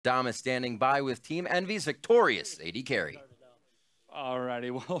Dom is standing by with Team EnVy's victorious AD carry.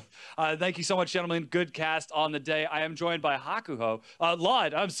 Alrighty, well, thank you so much, gentlemen. Good cast on the day. I am joined by Hakuho.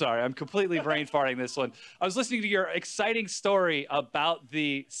 Lod, I'm sorry, I'm completely brain farting this one. I was listening to your exciting story about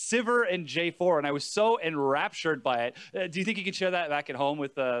the Sivir and J4, and I was so enraptured by it. Do you think you can share that back at home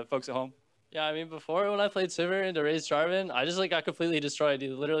with folks at home? Yeah, I mean, before when I played Sivir into Raise Jarvan, I just got completely destroyed. He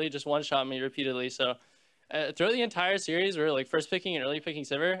literally just one-shot me repeatedly. So throughout the entire series, we were first picking and early picking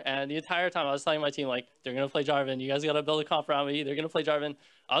Sivir, and the entire time I was telling my team they're gonna play Jarvan. You guys gotta build a comp around me. They're gonna play Jarvan.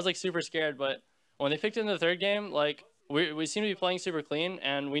 I was super scared, but when they picked it in the third game, we seemed to be playing super clean,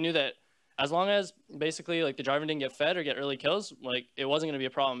 and we knew that as long as basically the Jarvan didn't get fed or get early kills, it wasn't gonna be a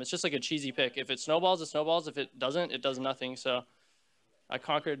problem. It's just a cheesy pick. If it snowballs, it snowballs. If it doesn't, it does nothing. So I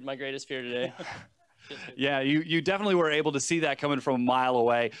conquered my greatest fear today. Yeah, you definitely were able to see that coming from a mile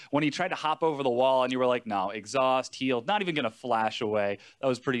away. When he tried to hop over the wall and you were like, no, exhaust, heal, not even going to flash away. That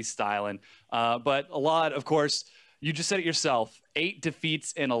was pretty styling. But a lot, of course, you just said it yourself, 8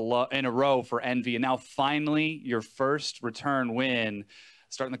 defeats in a row for EnVy. And now finally your first return win.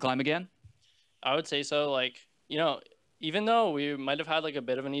 Starting to climb again? I would say so. Even though we might have had a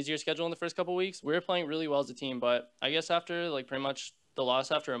bit of an easier schedule in the first couple weeks, we were playing really well as a team. But I guess after pretty much the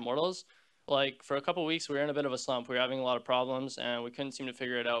loss after Immortals, for a couple weeks we were in a bit of a slump. We were having a lot of problems and we couldn't seem to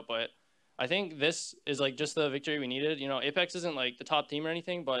figure it out. But I think this is just the victory we needed. Apex isn't the top team or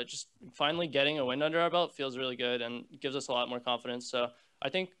anything, but just finally getting a win under our belt feels really good and gives us a lot more confidence. So I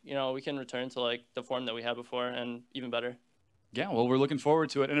think we can return to the form that we had before and even better. Yeah, well, we're looking forward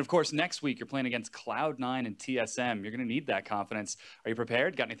to it. And of course, next week you're playing against Cloud9 and TSM. You're going to need that confidence. Are you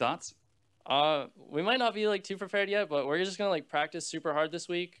prepared? Got any thoughts? We might not be too prepared yet, but we're just gonna practice super hard this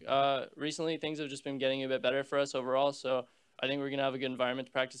week. Recently things have just been getting a bit better for us overall, so I think we're gonna have a good environment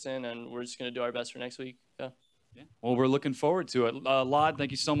to practice in, and we're just gonna do our best for next week. Yeah. Well, we're looking forward to it. Lod,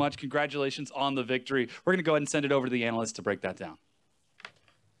 thank you so much. Congratulations on the victory. We're gonna go ahead and send it over to the analyst to break that down.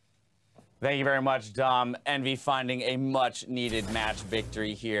 Thank you very much, Dom. EnVy finding a much-needed match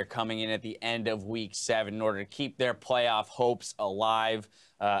victory here coming in at the end of Week 7 in order to keep their playoff hopes alive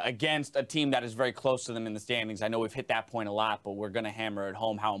against a team that is very close to them in the standings. I know we've hit that point a lot, but we're going to hammer it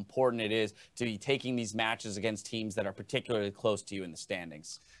home how important it is to be taking these matches against teams that are particularly close to you in the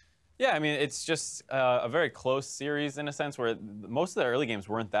standings. Yeah, I mean, it's just a very close series in a sense where most of the early games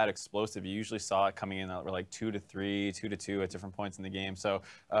weren't that explosive. You usually saw it coming in at 2-3, 2-2 at different points in the game. So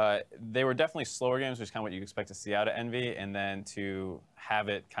they were definitely slower games, which is kind of what you expect to see out of EnVy, and then to have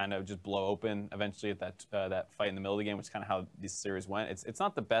it kind of just blow open eventually at that fight in the middle of the game, which is kind of how this series went. It's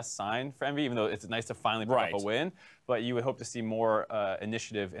not the best sign for EnVy, even though it's nice to finally pick up a win, but you would hope to see more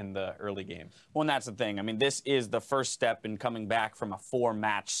initiative in the early game. Well, and that's the thing. I mean, this is the first step in coming back from a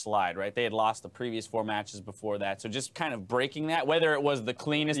 4-match slide, right? They had lost the previous 4 matches before that, so just kind of breaking that, whether it was the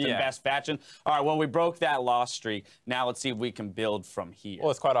cleanest and best fashion. All right, well, we broke that loss streak. Now let's see if we can build from here. Well,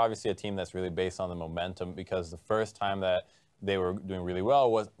 it's quite obviously a team that's really based on the momentum, because the first time that they were doing really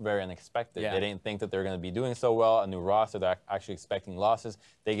well was very unexpected. They didn't think that they were going to be doing so well. A new roster, they're actually expecting losses.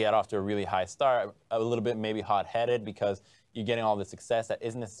 They get off to a really high start, a little bit maybe hot-headed because you're getting all the success that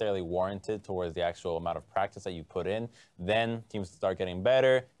isn't necessarily warranted towards the actual amount of practice that you put in. Then teams start getting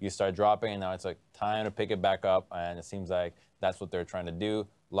better, you start dropping, and now it's time to pick it back up, and it seems like that's what they're trying to do.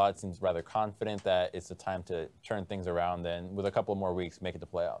 Lod seems rather confident that it's the time to turn things around, and with a couple more weeks, make it to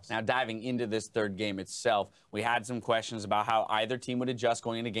playoffs. Now, diving into this third game itself, we had some questions about how either team would adjust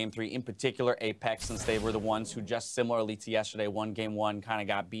going into Game 3, in particular Apex, since they were the ones who just similarly to yesterday won Game 1, kind of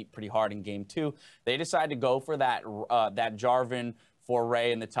got beat pretty hard in Game 2. They decided to go for that Jarvan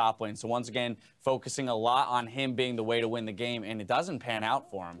foray in the top lane. So once again, focusing a lot on him being the way to win the game, and it doesn't pan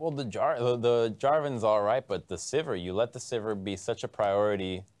out for him. Well, the Jarvan's all right, but the Sivir, you let the Sivir be such a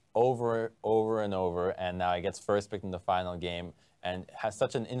priority over and over, and now he gets first picked in the final game and has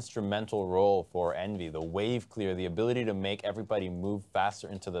such an instrumental role for EnVy. The wave clear, the ability to make everybody move faster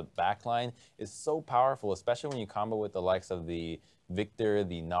into the backline is so powerful, especially when you combo with the likes of the Victor,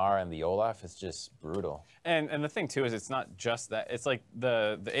 the Gnar, and the Olaf. It's just brutal. And the thing too is it's not just that. It's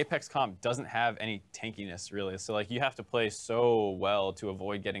the Apex comp doesn't have any tankiness really. So you have to play so well to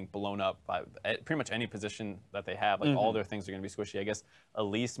avoid getting blown up by pretty much any position that they have. All their things are going to be squishy. I guess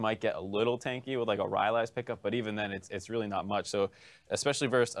Elise might get a little tanky with a Rylai's pickup, but even then it's really not much. So especially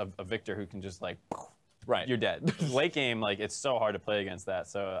versus a Victor who can just you're dead. Late game, it's so hard to play against that.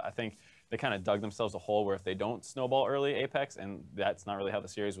 So I think they kind of dug themselves a hole where if they don't snowball early Apex, and that's not really how the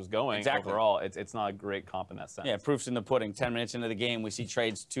series was going overall, it's not a great comp in that sense. Yeah, proof's in the pudding. 10 minutes into the game, we see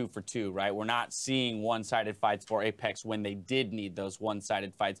trades 2 for 2, right? We're not seeing one-sided fights for Apex when they did need those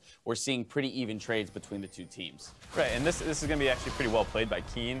one-sided fights. We're seeing pretty even trades between the two teams. Right, and this is going to be actually pretty well played by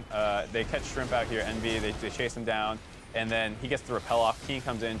Keen. They catch Shrimp out here, EnVy, they chase him down, and then he gets the repel off. Keen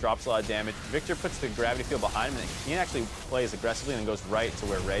comes in, drops a lot of damage. Victor puts the gravity field behind him, and Keen actually plays aggressively and goes right to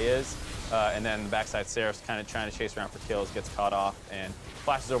where Ray is. And then the backside Seraph's kind of trying to chase around for kills, gets caught off, and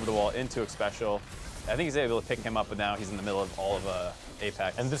flashes over the wall into Xpecial. I think he's able to pick him up, but now he's in the middle of all of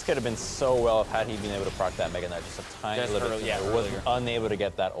Apex. And this could have been so well had he been able to proc that Mega Knight just a tiny little bit. Yeah, was unable to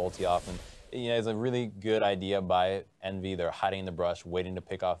get that ulti off. And it's a really good idea by EnVy. They're hiding in the brush, waiting to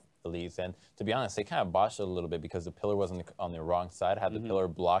pick off the leads. And to be honest, they kind of botched it a little bit because the pillar wasn't on the wrong side. Had the pillar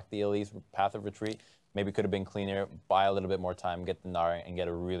block the Elite's path of retreat, maybe could have been cleaner, buy a little bit more time, get the Nara, and get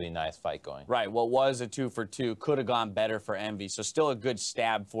a really nice fight going. Right, what was a 2 for 2 could have gone better for EnVy. So still a good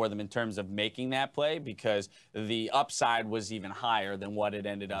stab for them in terms of making that play because the upside was even higher than what it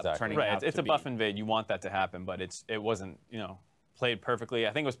ended up turning out to be. It's a buff invade. You want that to happen, but it wasn't, played perfectly.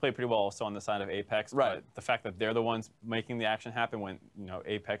 I think it was played pretty well also on the side of Apex. Right. But the fact that they're the ones making the action happen when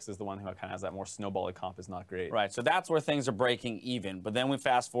Apex is the one who kind of has that more snowbally comp is not great. Right. So that's where things are breaking even. But then we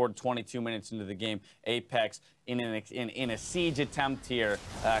fast forward 22 minutes into the game. Apex in a siege attempt here,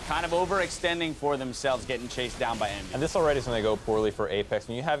 kind of overextending for themselves, getting chased down by EnVy. And this already is going to go poorly for Apex.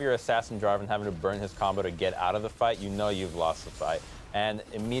 When you have your assassin Jarvan having to burn his combo to get out of the fight, you know you've lost the fight. And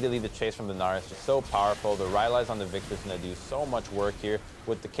immediately the chase from the Nara is just so powerful. The Rylai's on the Victor's going to do so much work here.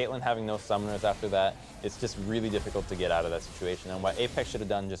 With the Caitlyn having no summoners after that, it's just really difficult to get out of that situation. And what Apex should have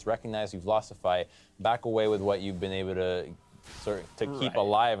done, just recognize you've lost the fight, back away with what you've been able to keep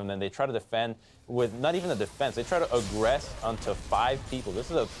alive, and then they try to defend with not even a defense. They try to aggress onto 5 people.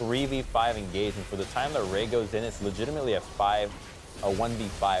 This is a 3v5 engagement. For the time that Ray goes in, it's legitimately a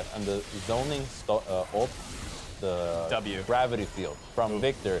 1v5, and the zoning ult, the gravity field from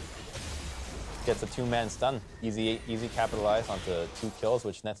Victor gets a 2-man stun. Easy capitalize onto 2 kills,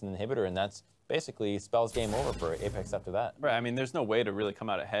 which nets an inhibitor, and that's basically spells game over for Apex after that. Right. I mean, there's no way to really come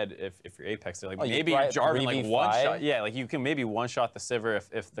out ahead if you're Apex. Like maybe you're Jarvan like one shot. Yeah, like you can maybe one shot the Sivir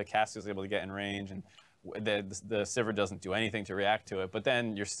if the cast is able to get in range and the Sivir doesn't do anything to react to it, but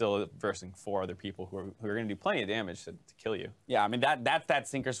then you're still versing 4 other people who are going to do plenty of damage to kill you. Yeah, I mean, that's that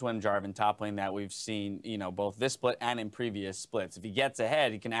sink or swim Jarvan top lane that we've seen, both this split and in previous splits. If he gets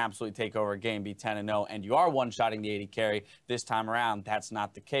ahead, he can absolutely take over a game, be 10-0, and you are one-shotting the AD carry. This time around, that's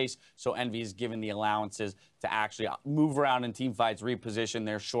not the case, so EnVy is given the allowances to actually move around in team fights, reposition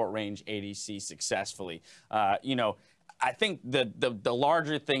their short-range ADC successfully. I think the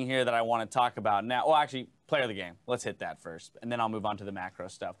larger thing here that I want to talk about now, well, actually, player of the game. Let's hit that first, and then I'll move on to the macro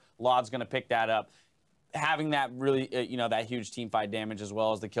stuff. Laud's going to pick that up. Having that really, that huge team fight damage as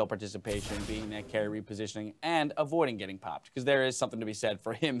well as the kill participation, being that carry repositioning, and avoiding getting popped, because there is something to be said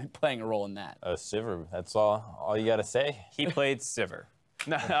for him playing a role in that. Sivir, that's all you got to say. He played Sivir.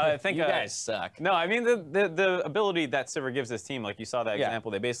 No, I think you guys suck. No, I mean the ability that Sivir gives his team, like you saw that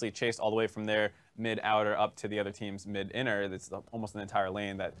example, they basically chased all the way from their mid-outer up to the other team's mid-inner. That's almost an entire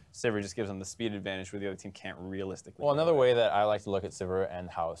lane that Sivir just gives them the speed advantage where the other team can't realistically. Well, another way that I like to look at Sivir and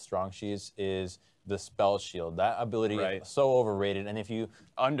how strong she is the spell shield. That ability is so overrated, and if you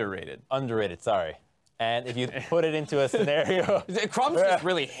underrated, sorry. And if you put it into a scenario, Crumbs just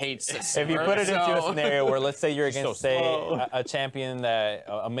really hates this. If you put it into a scenario where, let's say, you're against, a champion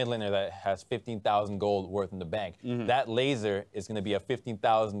a mid laner that has 15,000 gold worth in the bank, that laser is going to be a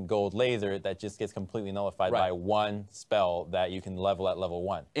 15,000 gold laser that just gets completely nullified by one spell that you can level at level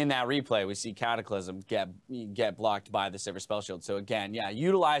 1. In that replay, we see Cataclysm get blocked by the Sivir spell shield. So again,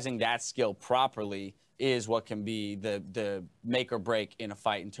 utilizing that skill properly is what can be the make or break in a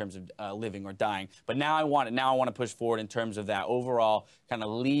fight in terms of living or dying. But now I want to push forward in terms of that overall kind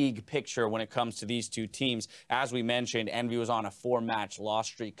of league picture when it comes to these two teams. As we mentioned, EnVy was on a 4-match loss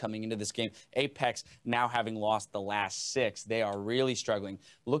streak coming into this game. Apex now having lost the last 6. They are really struggling.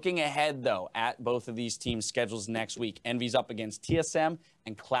 Looking ahead, though, at both of these teams' schedules next week, EnVy's up against TSM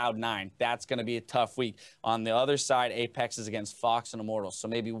and Cloud9. That's going to be a tough week. On the other side, Apex is against Fox and Immortals. So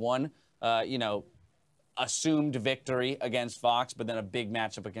maybe one, assumed victory against Fox, but then a big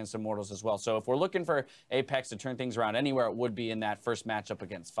matchup against Immortals as well. So if we're looking for Apex to turn things around anywhere, it would be in that first matchup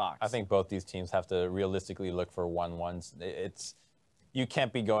against Fox. I think both these teams have to realistically look for 1-1s. You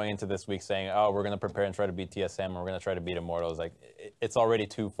can't be going into this week saying, oh, we're going to prepare and try to beat TSM, or we're going to try to beat Immortals. Like, it's already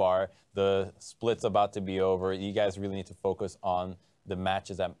too far. The split's about to be over. You guys really need to focus on the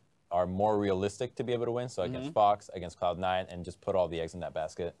matches that are more realistic to be able to win. So against Fox, against Cloud9, and just put all the eggs in that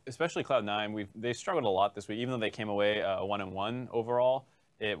basket. Especially Cloud9, they struggled a lot this week. Even though they came away 1-1 overall,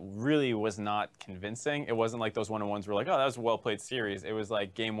 it really was not convincing. It wasn't like those 1-1s were like, oh, that was a well-played series. It was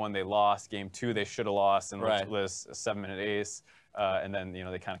like game 1 they lost, game 2 they should have lost, and was a 7-minute ace. And then,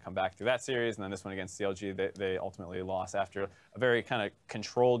 they kind of come back through that series. And then this one against CLG, they ultimately lost after a very kind of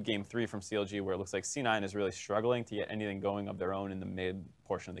controlled game 3 from CLG, where it looks like C9 is really struggling to get anything going of their own in the mid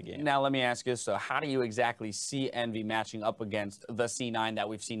portion of the game. Now, let me ask you, so how do you exactly see EnVy matching up against the C9 that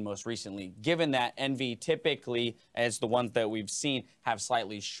we've seen most recently, given that EnVy typically, as the ones that we've seen, have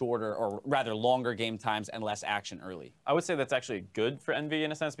slightly shorter or rather longer game times and less action early? I would say that's actually good for EnVy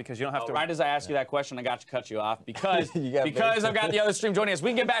in a sense, because you don't have to... Right as I ask you that question, I got to cut you off because I've got the other stream joining us. We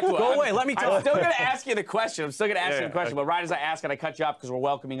can get back to it. Go away, let me talk. I'm still going to ask you the question. I'm still going to ask you the question, but right as I ask it, I cut you off because we're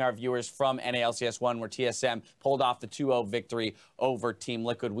welcoming our viewers from NALCS 1, where TSM pulled off the 2-0 victory over Team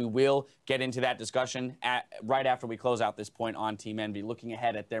Liquid. We will get into that discussion right after we close out this point on Team EnVy, looking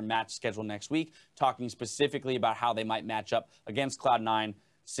ahead at their match schedule next week, talking specifically about how they might match up against Cloud9,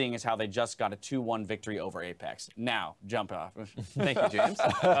 seeing as how they just got a 2-1 victory over Apex. Now, jump off. Thank you, James.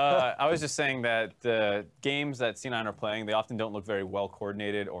 I was just saying that the games that C9 are playing, they often don't look very well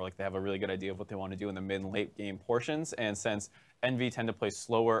coordinated, or like they have a really good idea of what they want to do in the mid and late game portions. And since EnVy tend to play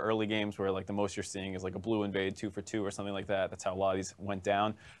slower early games, where like the most you're seeing is like a blue invade 2-for-2 or something like that. That's how a lot of these went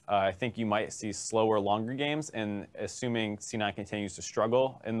down. I think you might see slower, longer games, and assuming C9 continues to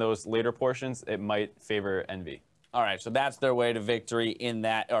struggle in those later portions, it might favor EnVy. All right, so that's their way to victory in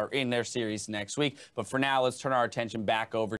their series next week. But for now, let's turn our attention back over